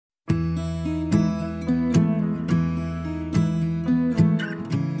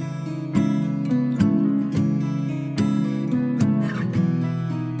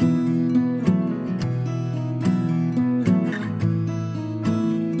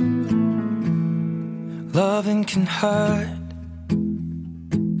Loving can hurt.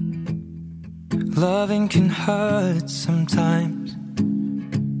 Loving can hurt sometimes,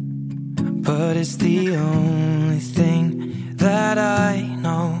 but it's the only thing that I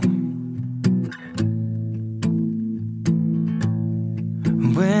know.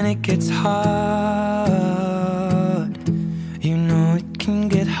 When it gets hard, you know it can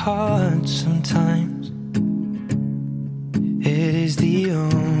get hard sometimes. It is the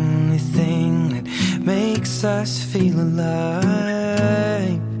only thing that makes us feel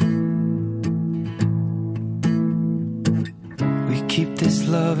alive. We keep this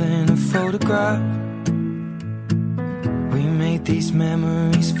love in a photograph. We made these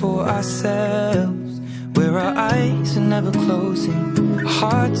memories for ourselves, where our eyes are never closing, our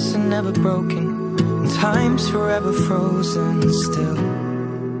hearts are never broken, and time's forever frozen still.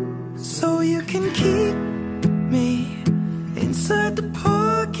 So you can keep me inside the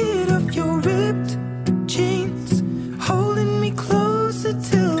pocket of your ripped jeans, holding me closer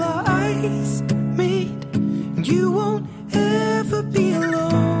till our eyes meet, and you won't ever be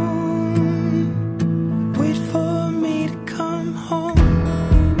alone. Wait for me to come home.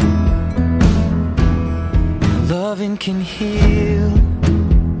 Loving can heal.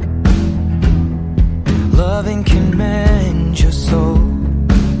 Loving can mend your soul,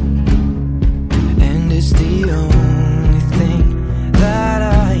 and it's the only thing that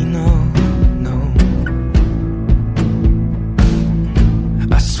I know.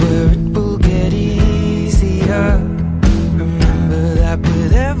 I swear it will get easier. Remember that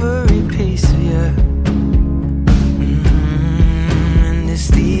with every piece of you. And it's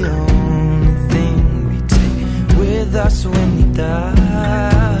the only thing we take with us when we die.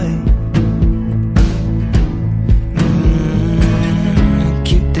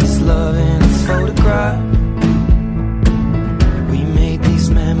 Keep this love in a photograph. We made these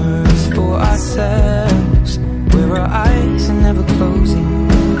memories for ourselves, where our eyes are never closing,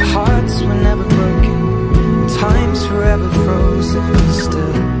 our hearts were never broken, time's forever frozen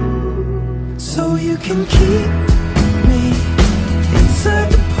still. So you can keep me inside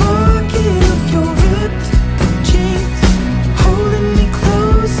the pocket of your ripped jeans, holding me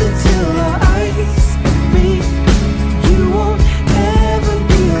closer till our eyes meet. You won't ever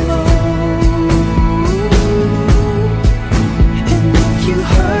be alone. And if you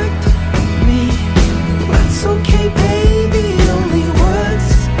hurt me, that's okay, baby. Only words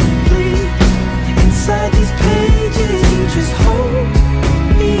bleed inside these pages. You just hold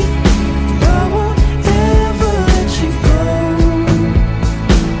me. I won't ever let you go.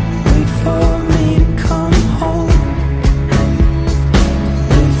 Wait for me to come home.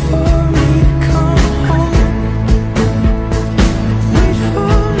 Wait for me to come home. Wait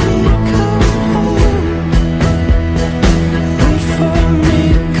for me to come home. Wait for me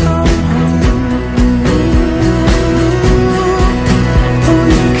to come home. Oh,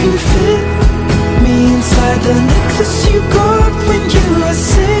 you can fit me inside the necklace you got when you were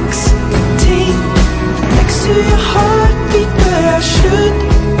 16, next to your heartbeat where I should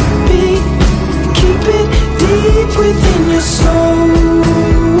be. Keep it deep within your soul.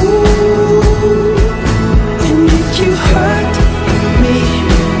 And if you hurt me,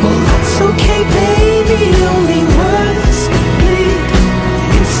 well, that's okay, baby. Only words bleed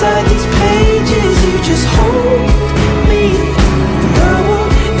inside these pages. You just hold me, and I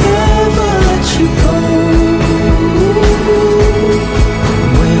won't ever let you go.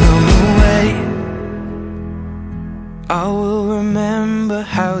 When I'm away, I will remember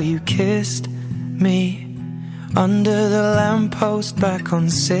how you kissed me under the lamppost back on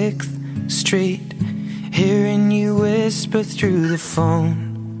 6th Street, hearing you whisper through the phone.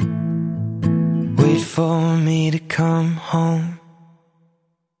 Wait for me to come home.